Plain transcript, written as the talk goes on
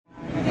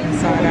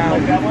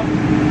like that one?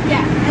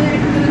 Yeah, and then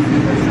the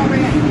super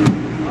strawberry ice.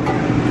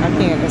 I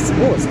can't.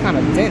 It's kind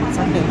of dense.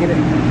 I can't get it.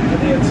 On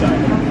the inside.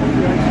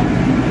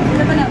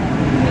 The vanilla.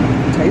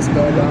 Tastes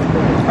good though.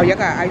 Oh, y'all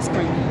got ice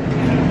cream.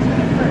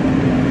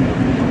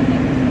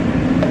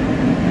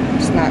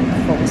 It's not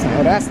focusing.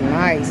 Oh, that's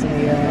nice,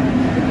 yeah.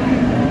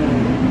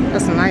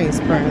 That's nice,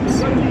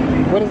 Prince.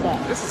 What is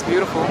that? This is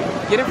beautiful.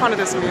 Get in front of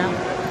this, Mia.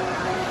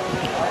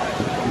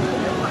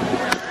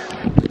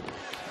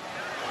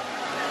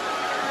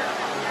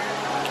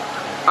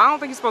 I don't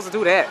think you're supposed to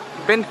do that.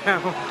 Bend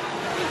down.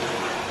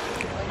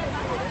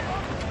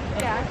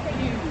 Yeah, I think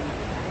you.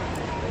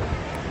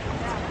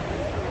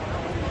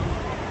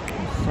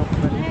 So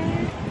pretty.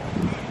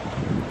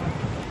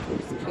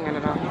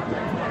 Canada.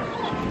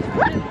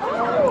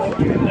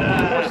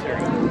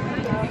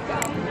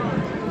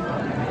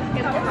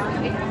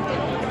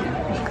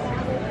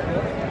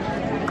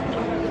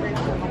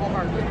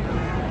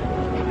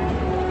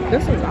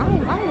 This is, I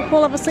don't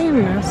recall ever seeing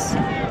this.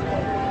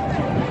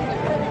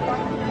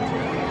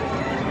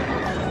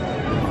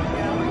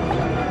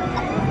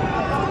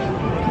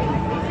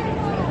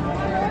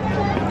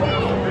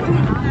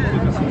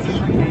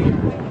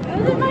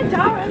 This is my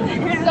jaw.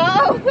 So,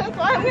 that's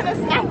why I'm gonna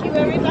smack you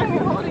every time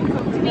you're holding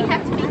something. We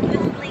have to make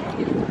this like.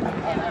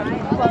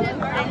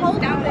 I hold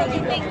down what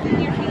you make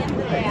in your hand.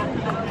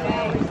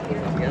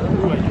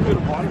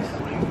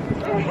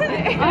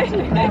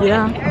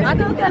 Yeah. I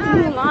think that's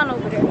Mulan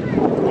over there.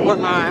 What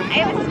line? I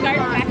have a scarf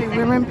back there.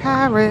 We're in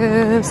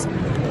Paris.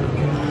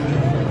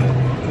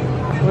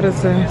 What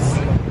is this?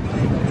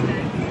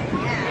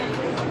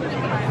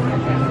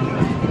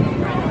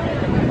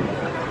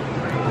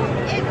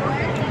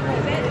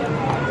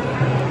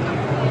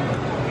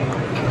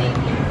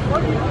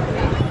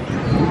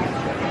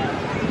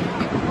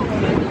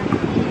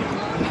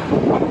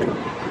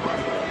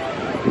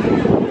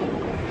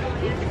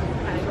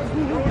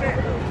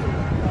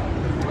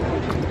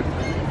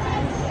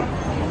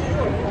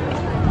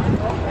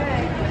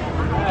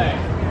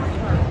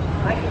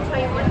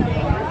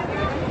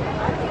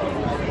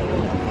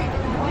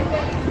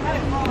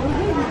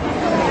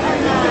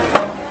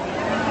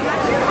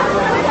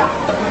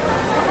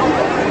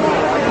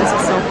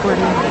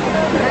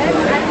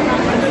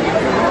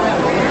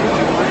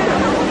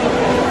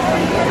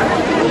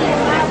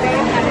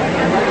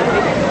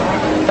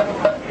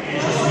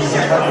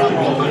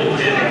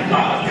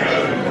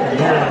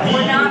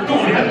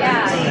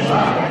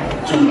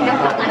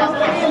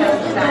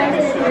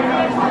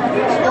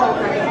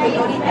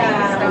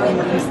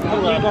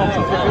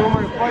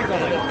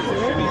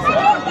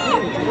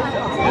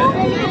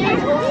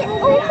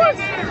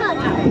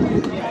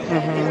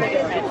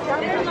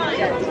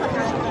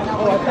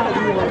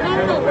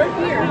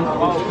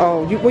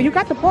 Oh, well, you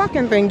got the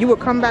parking thing. You would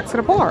come back to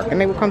the park,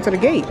 and they would come to the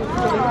gate.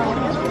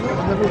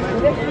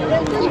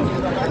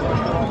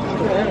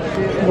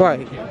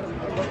 Right.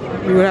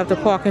 You would have to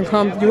park and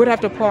come. You would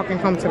have to park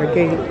and come to the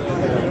gate.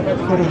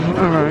 All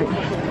right.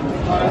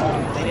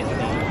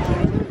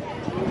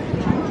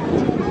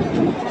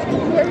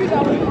 Where are we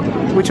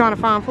going? We're trying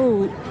to find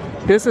food.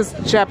 This is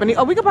Japanese.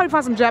 Oh, we could probably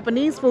find some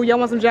Japanese food. Y'all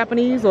want some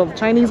Japanese or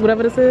Chinese,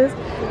 whatever this is?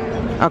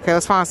 Okay,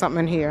 let's find something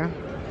in here.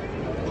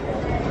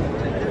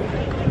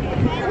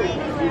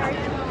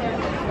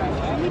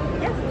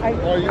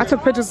 I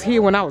took pictures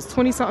here when I was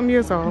 20-something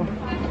years old.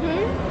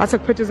 I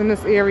took pictures in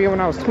this area when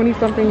I was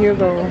 20-something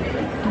years old.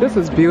 This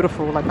is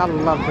beautiful. Like, I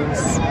love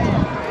this.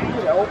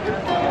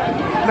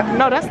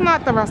 No, that's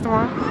not the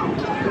restaurant.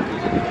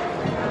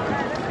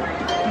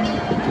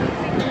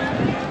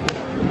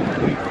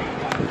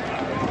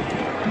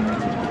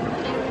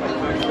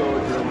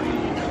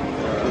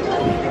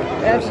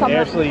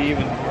 Actually,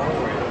 even.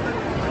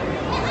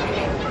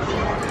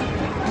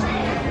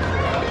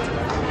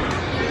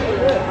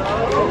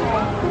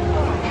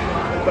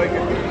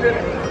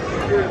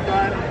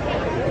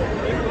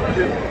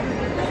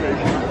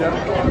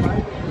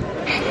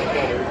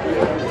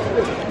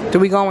 Do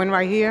we go in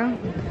right here?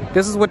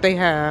 This is what they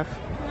have.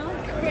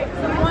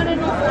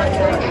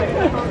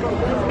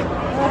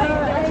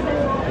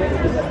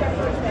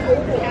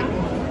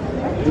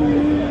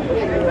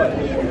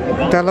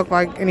 That look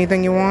like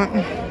anything you want?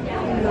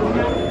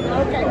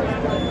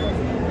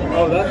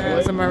 Oh,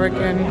 that's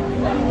American.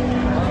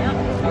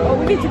 Oh,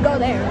 we need to go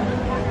there.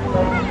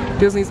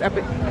 Disney's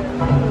Epic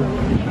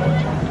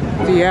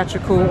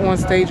Theatrical on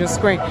stage and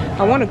screen.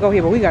 I want to go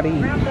here, but we gotta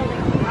eat.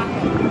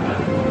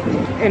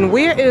 And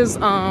where is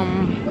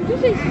What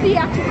does it say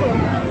theatrical?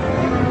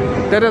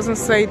 That doesn't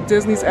say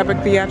Disney's Epic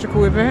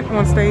Theatrical Event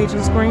on stage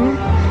and screen.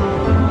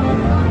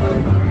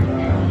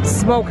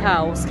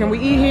 Smokehouse. Can we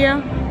eat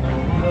here?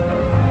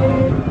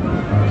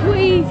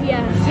 Please,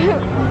 yes.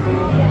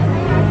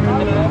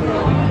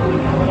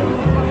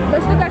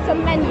 Let's look at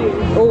some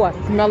menus. Oh, I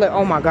smell it.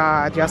 Oh my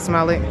God, y'all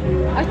smell it?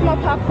 I smell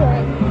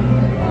popcorn.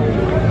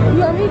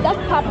 You hear me? That's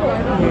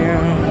popcorn. Yeah.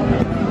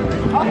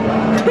 What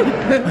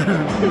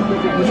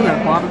you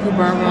got? Barbecue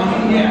burger,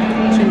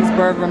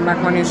 cheeseburger,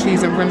 macaroni and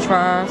cheese and french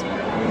fries.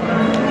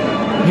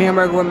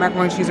 Hamburger with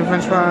macaroni and cheese and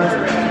french fries.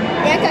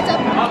 Yeah,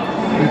 ketchup.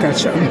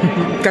 Ketchup.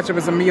 Ketchup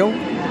is a meal.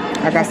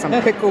 I got some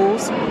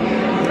pickles,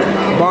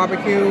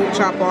 barbecue,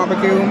 chopped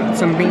barbecue,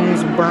 some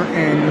beans, burnt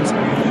ends.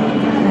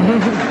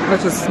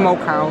 That's just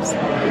smokehouse.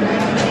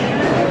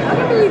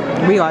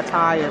 We are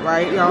tired,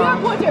 right,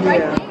 y'all?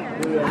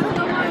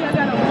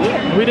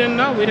 We didn't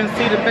know. We didn't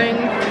see the thing.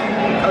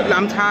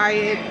 I'm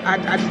tired.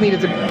 I just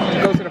needed to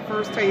go to the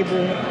first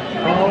table.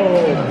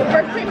 Oh. The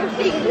first table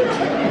seat.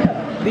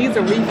 These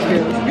are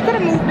refills. You could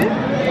have moved it.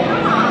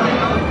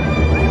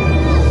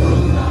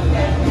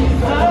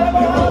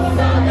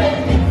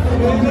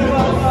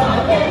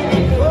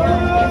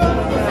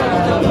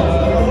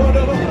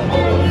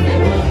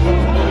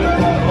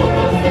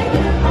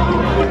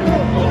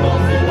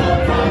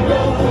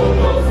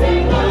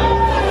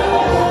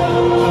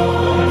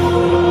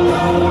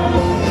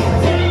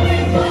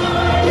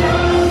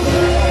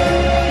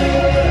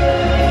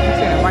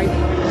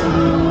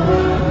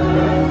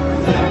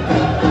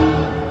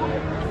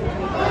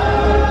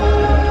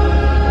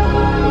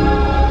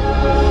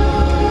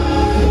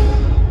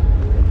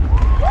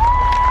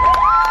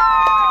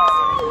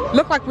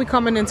 Look like we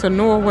coming into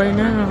Norway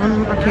now.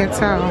 I can't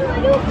tell.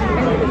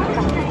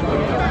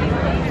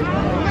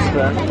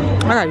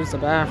 I gotta use the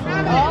bathroom.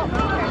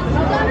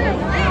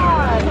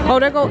 Oh,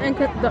 there go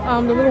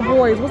the little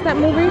boys. What's that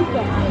movie?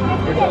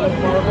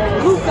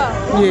 Luca.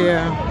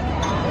 Yeah.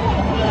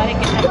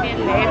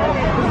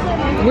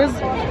 Where's?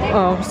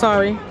 Oh,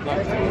 sorry.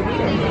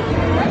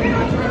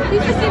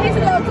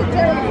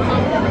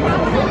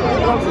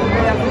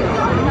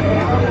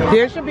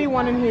 There should be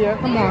one in here.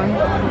 Come on.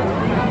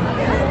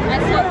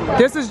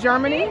 This is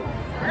Germany?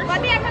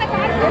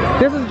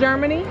 This is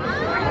Germany? I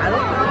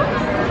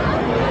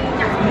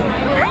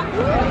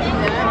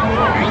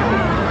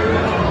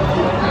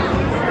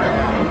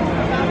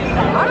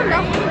don't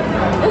know.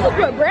 This is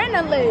where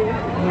Brandon lives.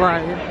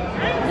 Right.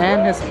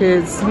 And his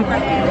kids.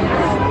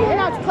 They're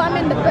not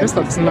climbing the This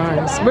looks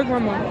nice. Big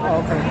grandma.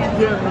 Oh, okay.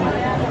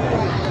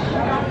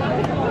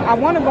 I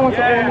want to go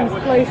into all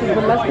these places,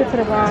 but let's get to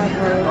the ride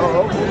first.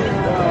 Oh, okay.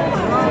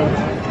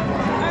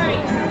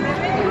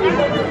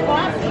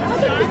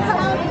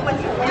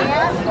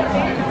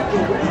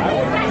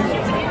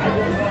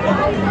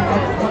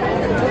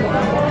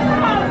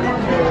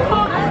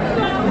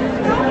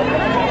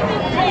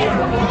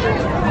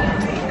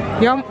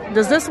 Yo,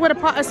 does this with a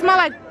pop? It smell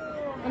like,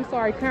 I'm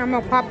sorry,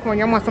 caramel popcorn.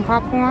 Y'all want some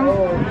popcorn?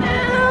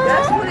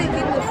 That's where they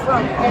get this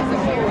from.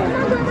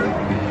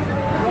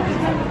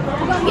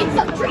 We're gonna get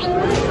some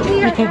drinks.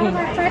 We are having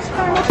our fresh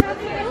caramel popcorn.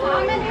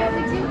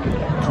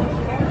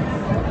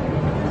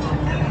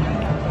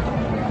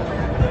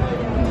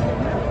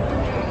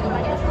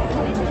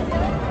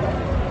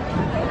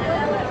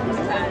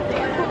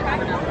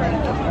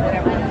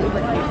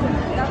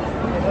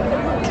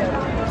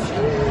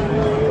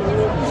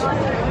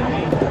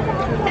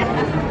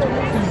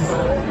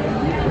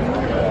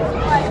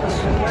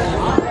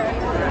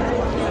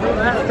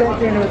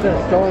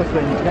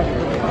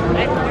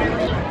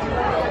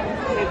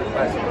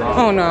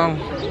 Oh no.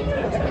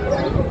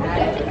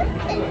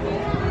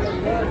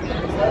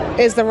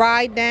 Is the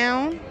ride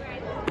down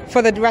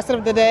for the rest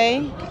of the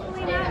day?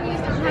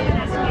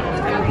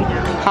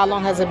 How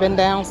long has it been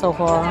down so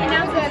far?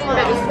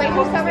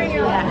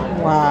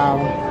 Wow.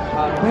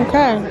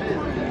 Okay.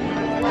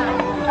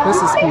 This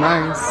is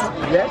nice.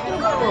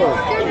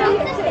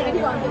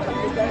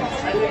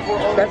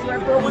 That's where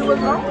we were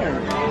going.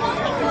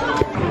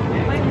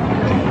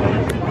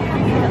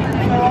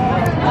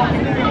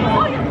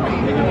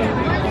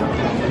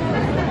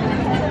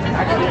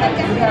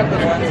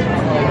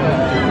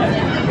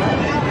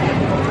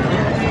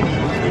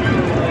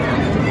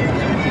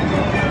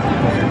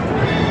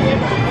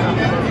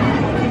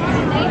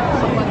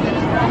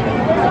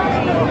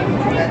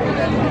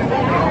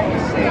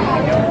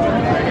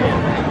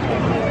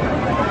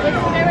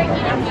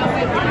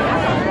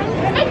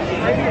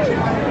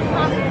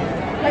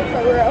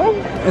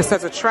 It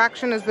says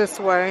attraction is this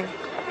way.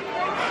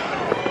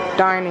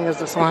 Dining is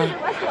this way.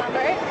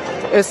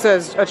 It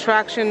says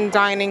attraction,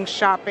 dining,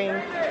 shopping,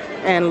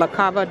 and La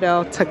Cava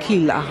del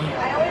Tequila.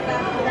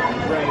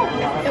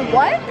 And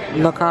what?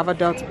 La Cava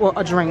del, well,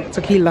 a drink,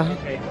 tequila.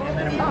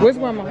 Where's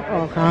Grandma?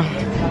 Oh, okay.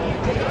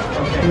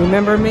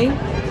 Remember me?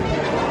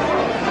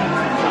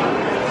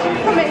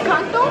 From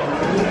Encanto?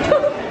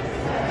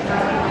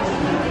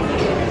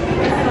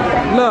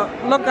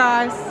 Look,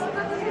 guys.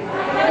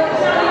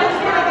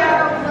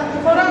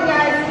 Hold on,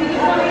 guys.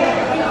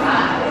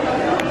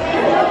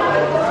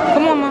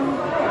 Come on, Mom.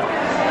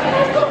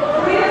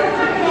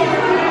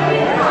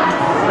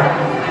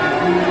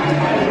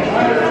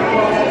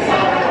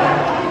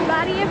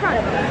 Body in front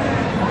of us.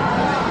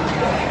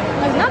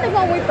 Like, nothing's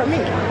gonna wait for me.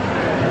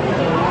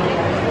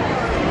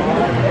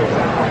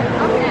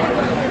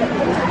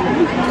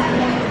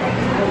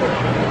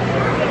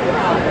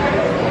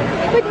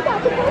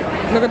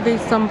 Look at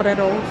these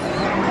sombreros.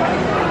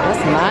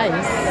 That's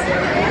nice.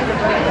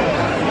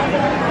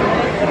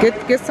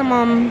 Get some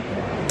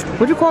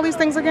what do you call these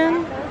things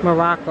again?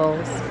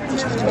 Moroccos.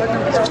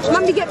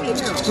 Mommy, get me.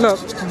 Look.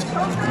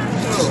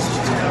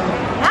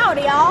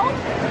 Howdy, y'all.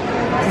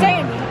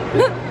 Sandy.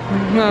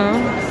 No.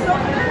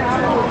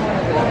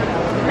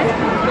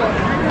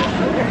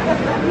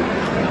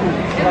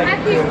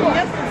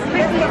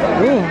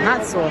 Ooh,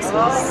 hot sauces.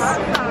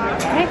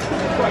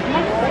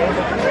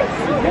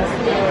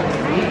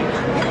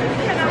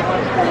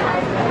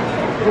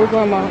 Where's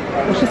Grandma?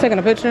 Was she taking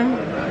a picture?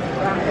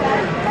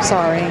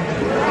 Sorry.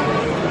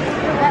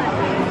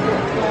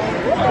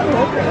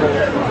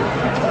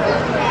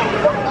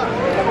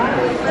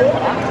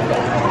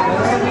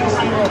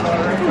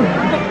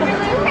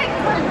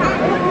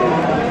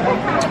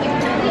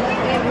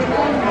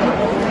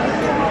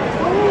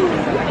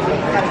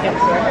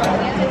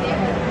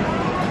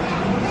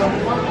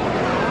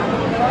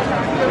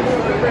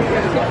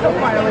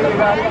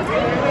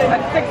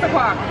 At 6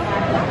 o'clock.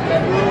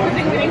 Good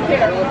thing we didn't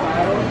care.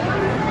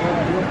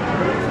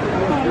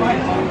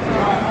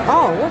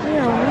 Oh, what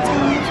here?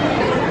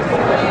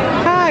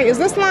 Hi, is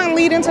this line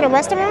lead into the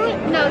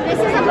restaurant? No, this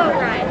is a boat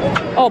ride.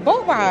 Oh,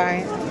 boat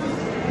ride.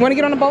 Want to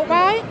get on a boat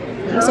ride?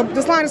 So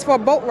this line is for a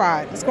boat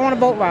ride. Let's go on a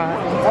boat ride.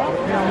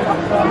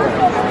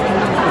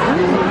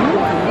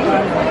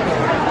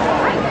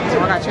 So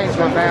I gotta change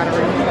my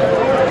battery.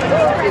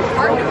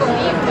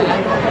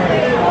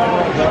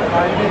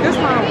 This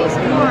line was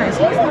nice.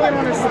 What's the name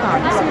on this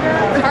stop? You see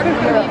that? It's hard to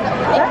believe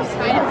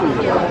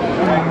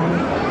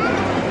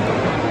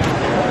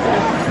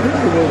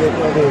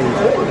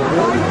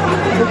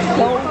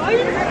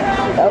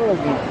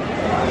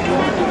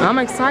I'm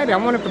excited. I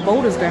wonder if the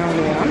boat is down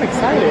there. I'm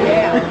excited.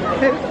 Yeah.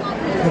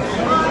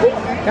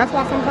 That's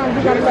why sometimes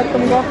you gotta let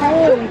them go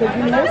home because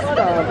you miss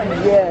stuff.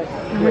 Yes.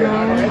 You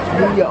know?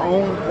 Do your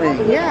own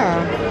thing. Yeah.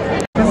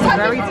 This is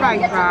very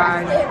tight,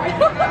 guys.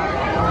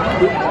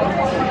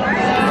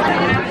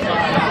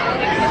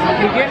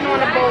 We're getting on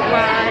a boat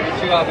ride.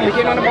 We're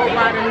getting on a boat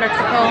ride in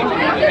Mexico.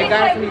 They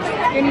got us these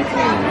skinny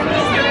teens.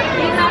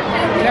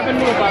 Never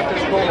knew about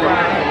this boat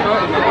ride.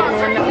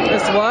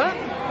 It's what?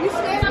 You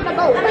stand on the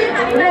boat.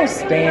 You don't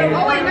stand.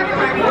 Oh, wait, never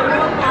mind.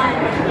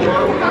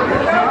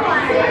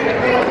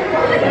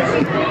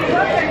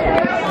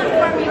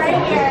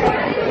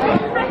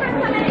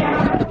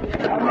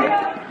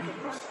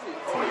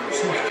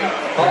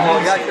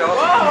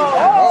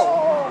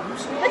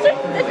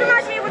 This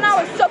reminds me of when I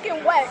was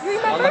soaking wet. You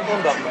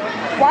remember?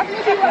 Watch me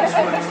do what I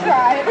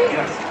tried.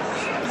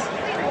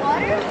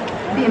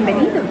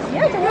 Bienvenidos.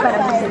 Para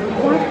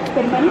presentar,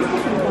 permanezca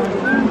sentado.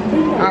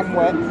 I'm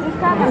wet.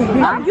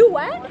 You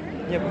wet?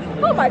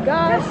 Oh my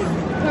gosh.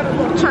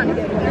 I'm trying to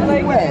get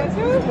it. Wet.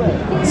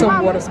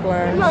 Some water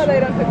splash. No, they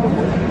don't take the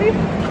food.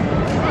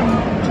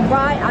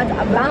 Right, I'm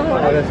down. No.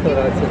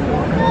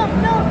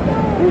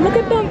 Look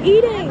at them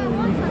eating.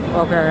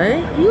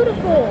 Okay.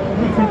 Beautiful.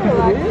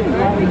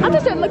 I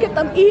just said look at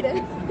them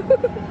eating.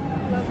 Look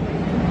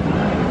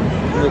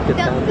at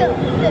that.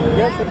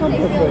 Yes, come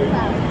this way.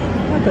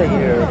 What the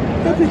here?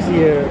 What is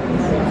here?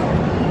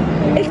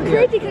 It's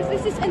crazy because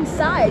this is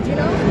inside, you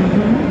know?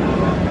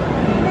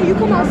 When you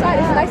come outside,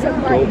 it's nice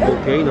and bright.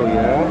 Volcano,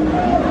 yeah.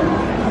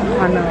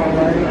 I know,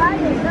 right?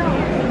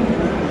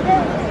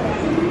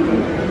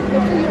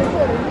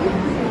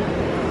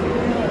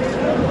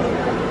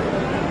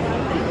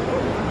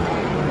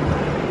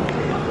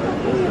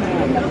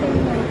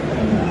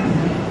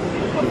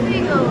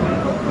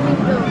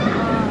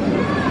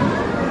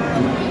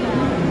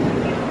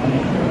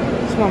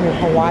 This one with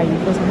Hawaii,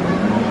 isn't it?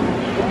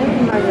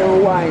 I know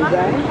why,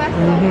 right?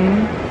 Mm-hmm.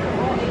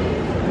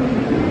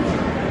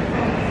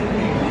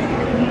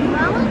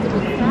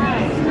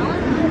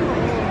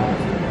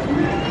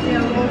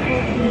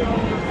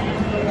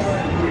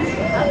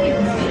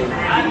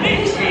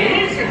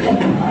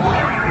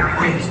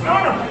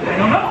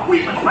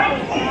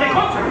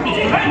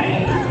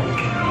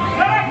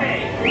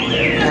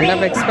 I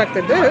never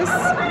expected this.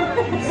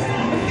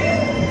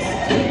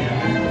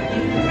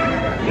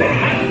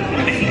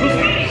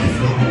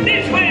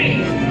 This way!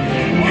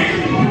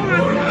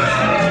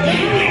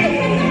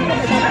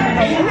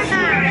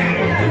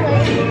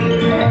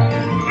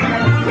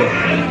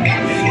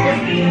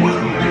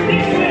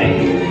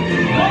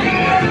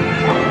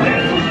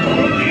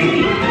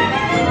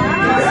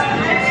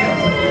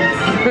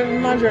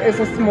 It's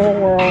a small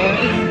world.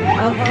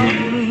 That's a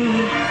movie?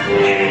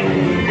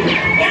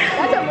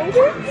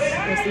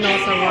 It's not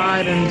a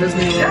ride in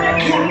Disney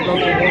World. You go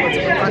to all the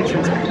different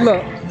countries.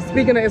 Look,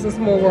 speaking of It's a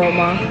Small World,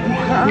 Ma.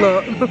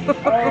 Look.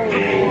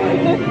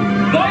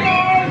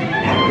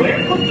 Where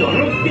could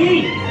Donald be?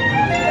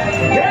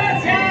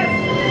 Gracias!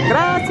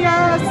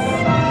 Gracias.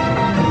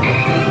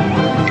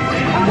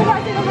 Ako ba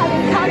tinahali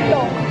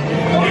kanto?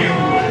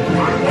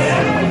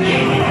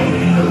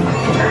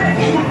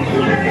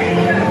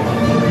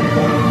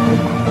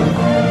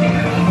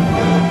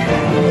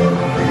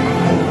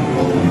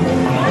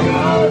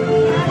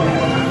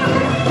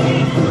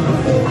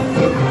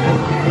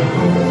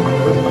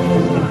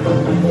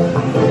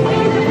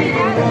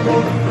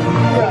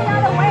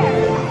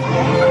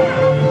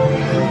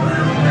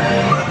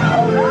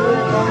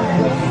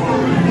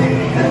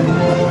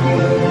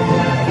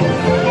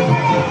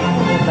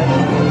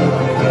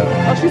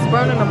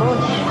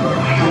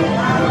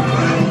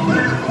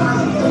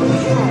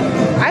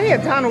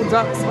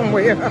 Duck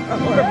somewhere.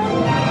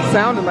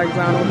 Sounded like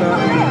Donald Duck.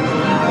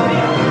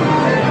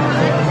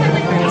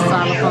 And a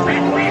xylophone.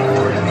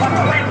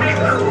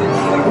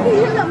 You can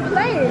hear them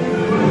playing.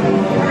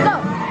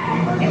 Look.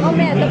 Oh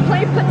man, the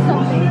plane put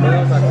something.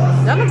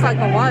 That looks like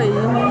Hawaii.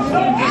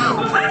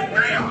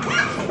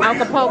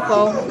 Acapulco.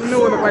 You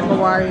knew it looked like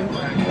Hawaii.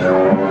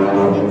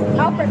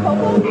 Alfred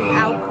Coco?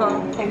 Acapulco.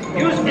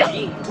 Excuse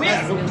me.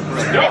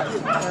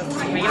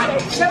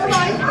 Never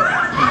mind.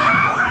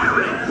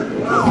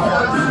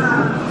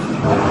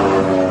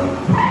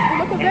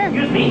 Look at them.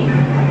 Excuse me.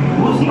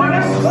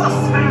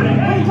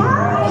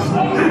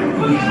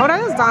 Oh, that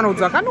is Donald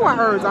Duck. I knew I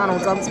heard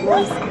Donald Duck's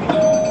voice. Look,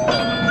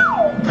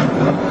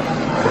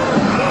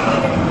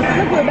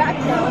 we're back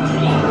now.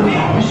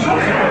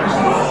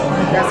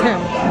 That's him.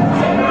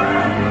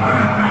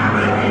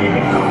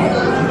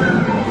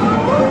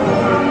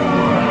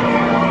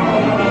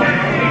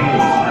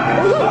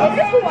 Oh, look, is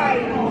this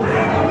Hawaii?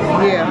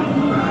 Yeah.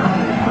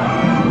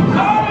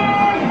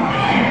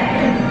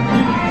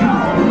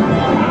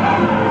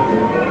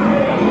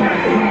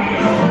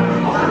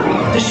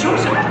 The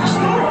show's about to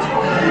start.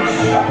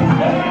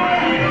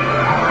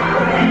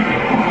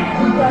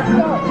 Let's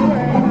go.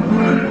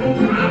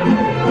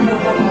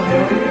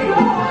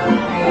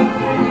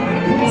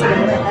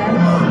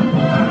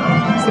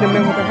 See the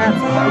men with the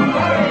hats on.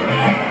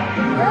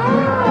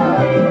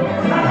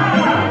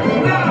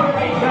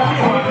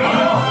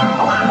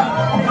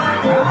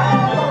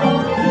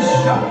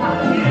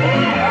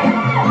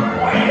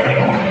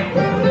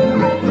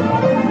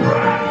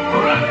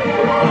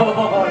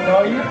 Oh, no,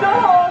 you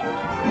don't.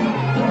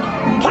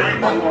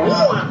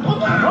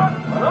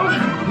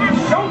 It's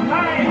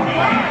showtime.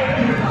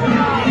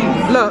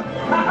 Look.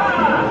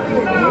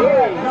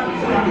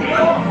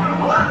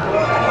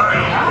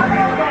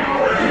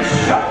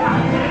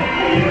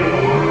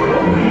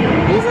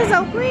 These are so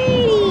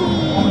pretty.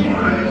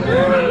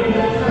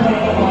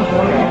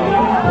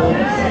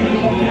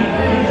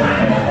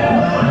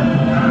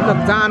 Look,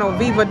 Donald,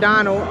 Viva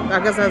Donald. I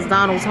guess that's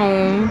Donald's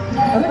home.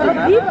 What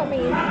does Viva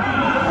mean? I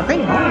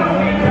think home.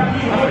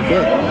 I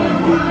forget.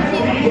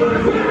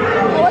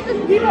 What does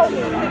Viva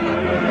mean? I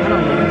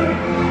don't know.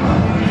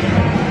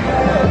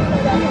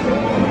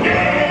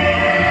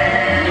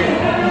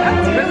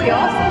 That's really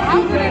awesome. How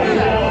good is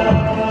that?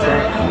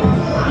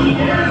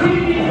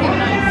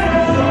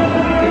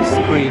 It's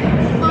free.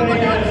 Oh my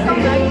God, so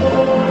nice.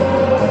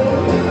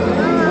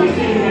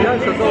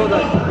 Yes, it's all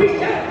that.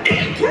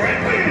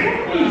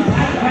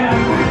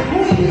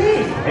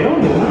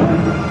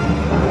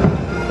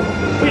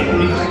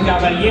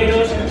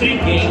 Caballeros,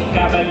 drinking,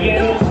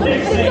 caballeros.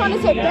 It's trying to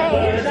say bang.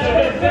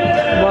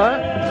 What?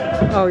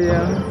 Oh,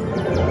 yeah.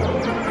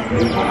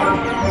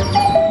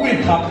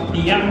 We're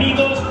happy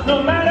amigos, no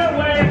matter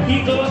where he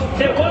goes.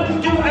 The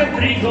 1, 2, and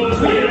 3 goes,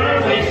 we're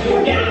always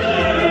together.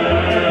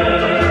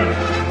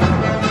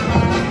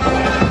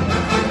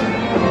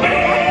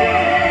 Hey,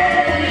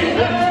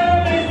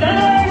 love is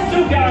nice to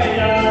guide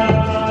us.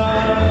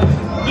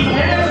 He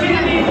has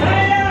been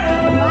behind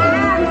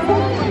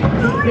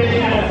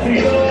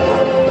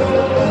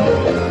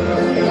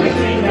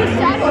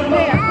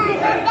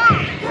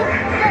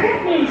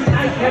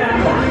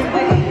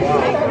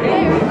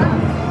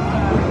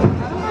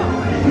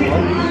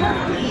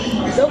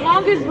The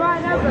longest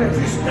ride ever.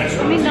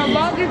 I mean, the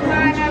longest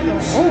ride ever.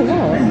 Oh,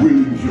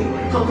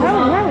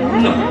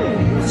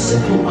 wow.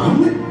 Simple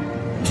omelet?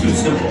 Too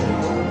simple.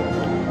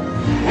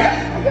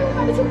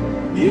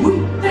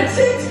 That's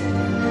it!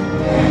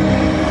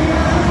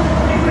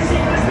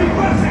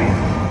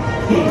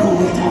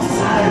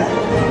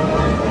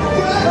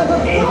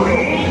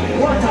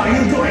 What are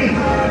you doing?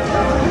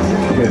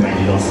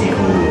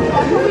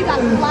 That's when we got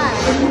a flag.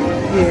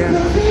 Yeah.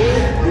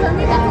 That's when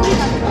we got a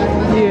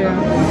flag. Yeah.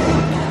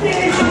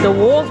 The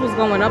walls was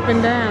going up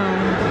and down.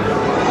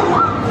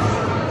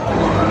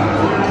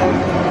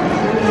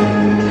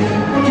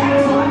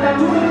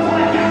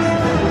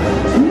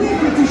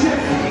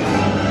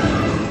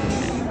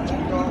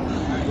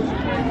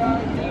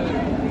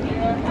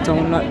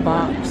 Donut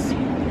box.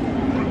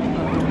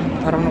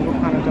 I don't know what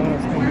kind of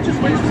donuts they have.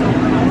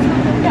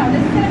 Yeah,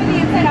 this is going to be the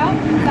inside out.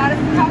 That is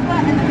the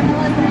chocolate, and the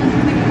vanilla is the one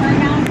that's making right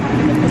now.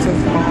 This is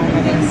long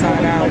and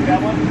inside out.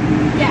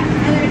 Yeah,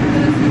 and then it's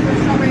the super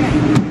strawberry.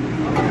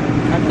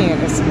 I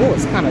can't, it's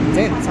kind of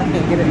dense. I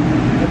can't get it.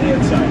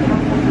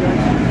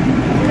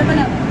 The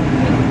vanilla.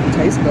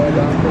 Tastes good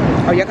though.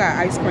 Oh, y'all got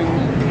ice cream.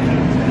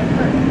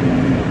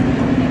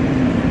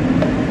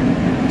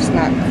 It's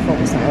not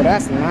focusing. Oh,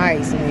 that's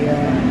nice.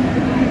 Yeah.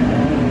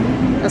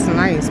 That's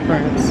nice,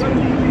 Prince.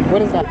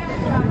 What is that?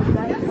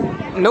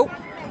 Nope.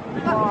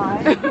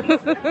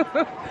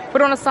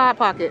 Put it on a side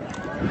pocket.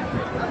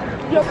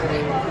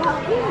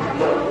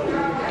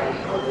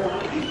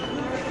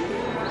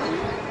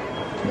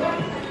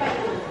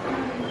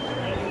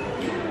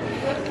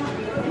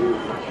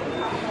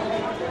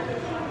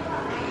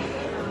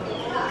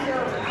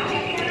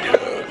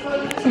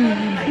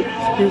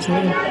 Excuse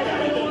me.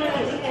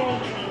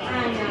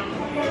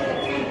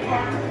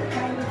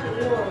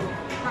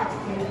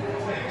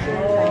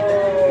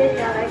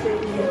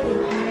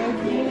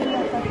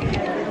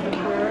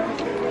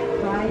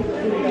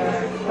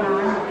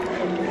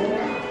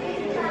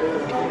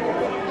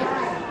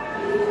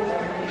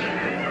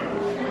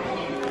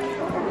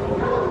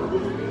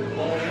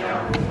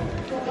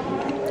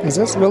 Is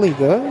this really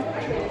good?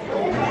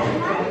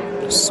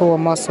 Sore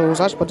muscles.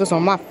 I should put this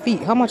on my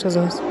feet. How much is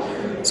this?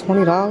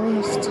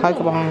 $20.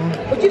 Tiger Balm.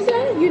 What you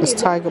say? It's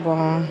Tiger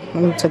Balm.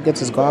 Let me get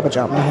this garbage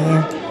out my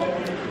hair.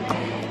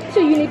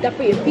 So you need that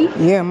for your feet?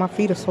 Yeah, my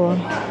feet are sore.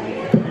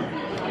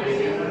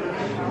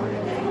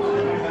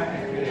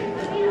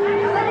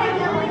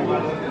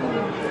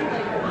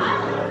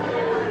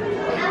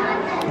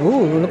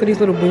 Ooh, look at these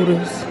little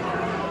Buddhas.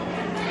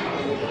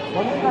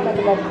 What do I like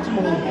about the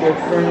 24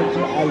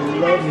 furniture? I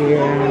love it.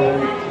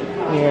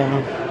 Yeah.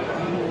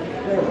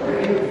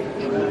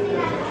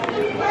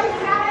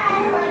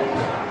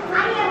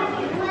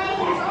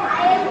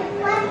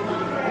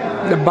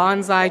 The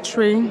bonsai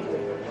tree.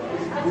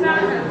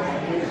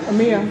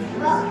 Amia,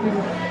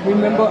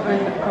 remember in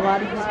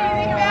karate?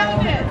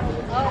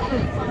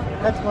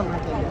 That's one of my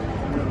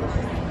favorites.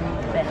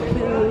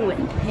 Bamboo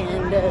and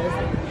pandas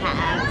and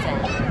hats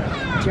and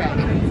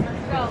dragons.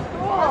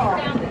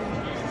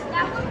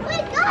 We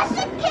got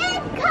the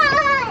Kit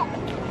Kat!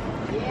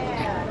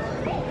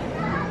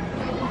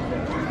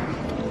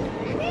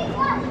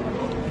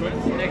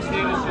 Next to the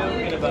show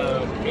in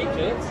about 8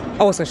 minutes.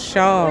 Oh, it's a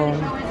show.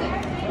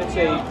 It's a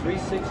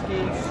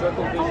 360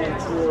 Circle Vision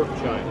tour of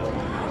China.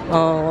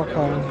 Oh,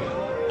 okay.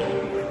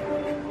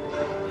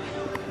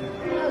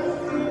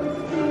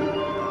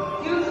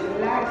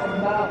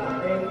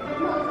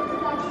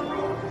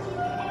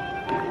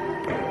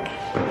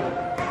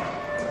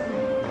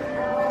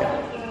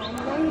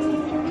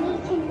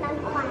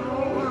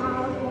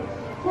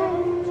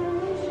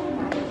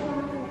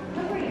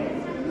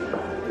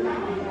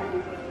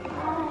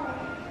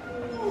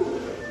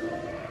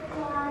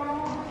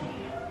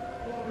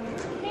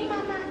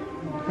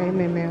 Hey,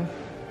 man.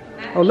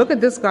 Oh, look at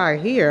this guy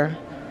here.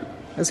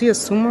 Is he a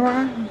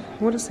samurai?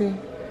 What is he?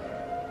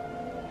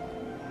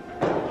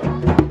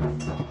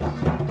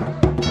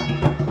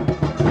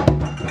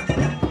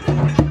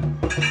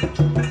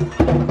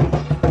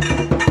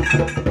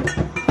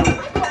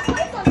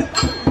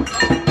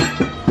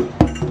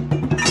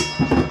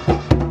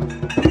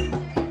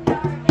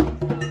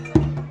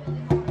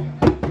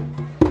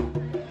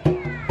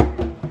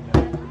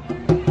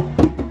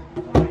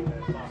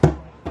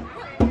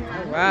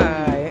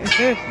 Right.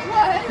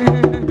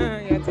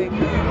 Yeah, take it.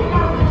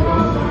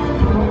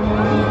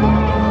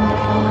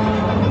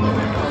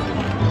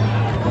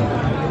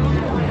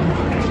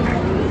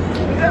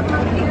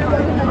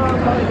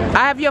 I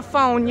have your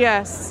phone,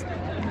 yes.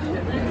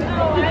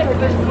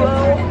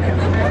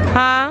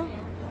 Huh?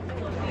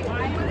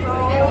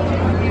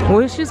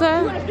 What did she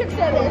say?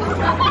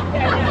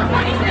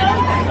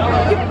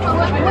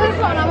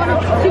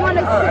 She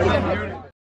wanted to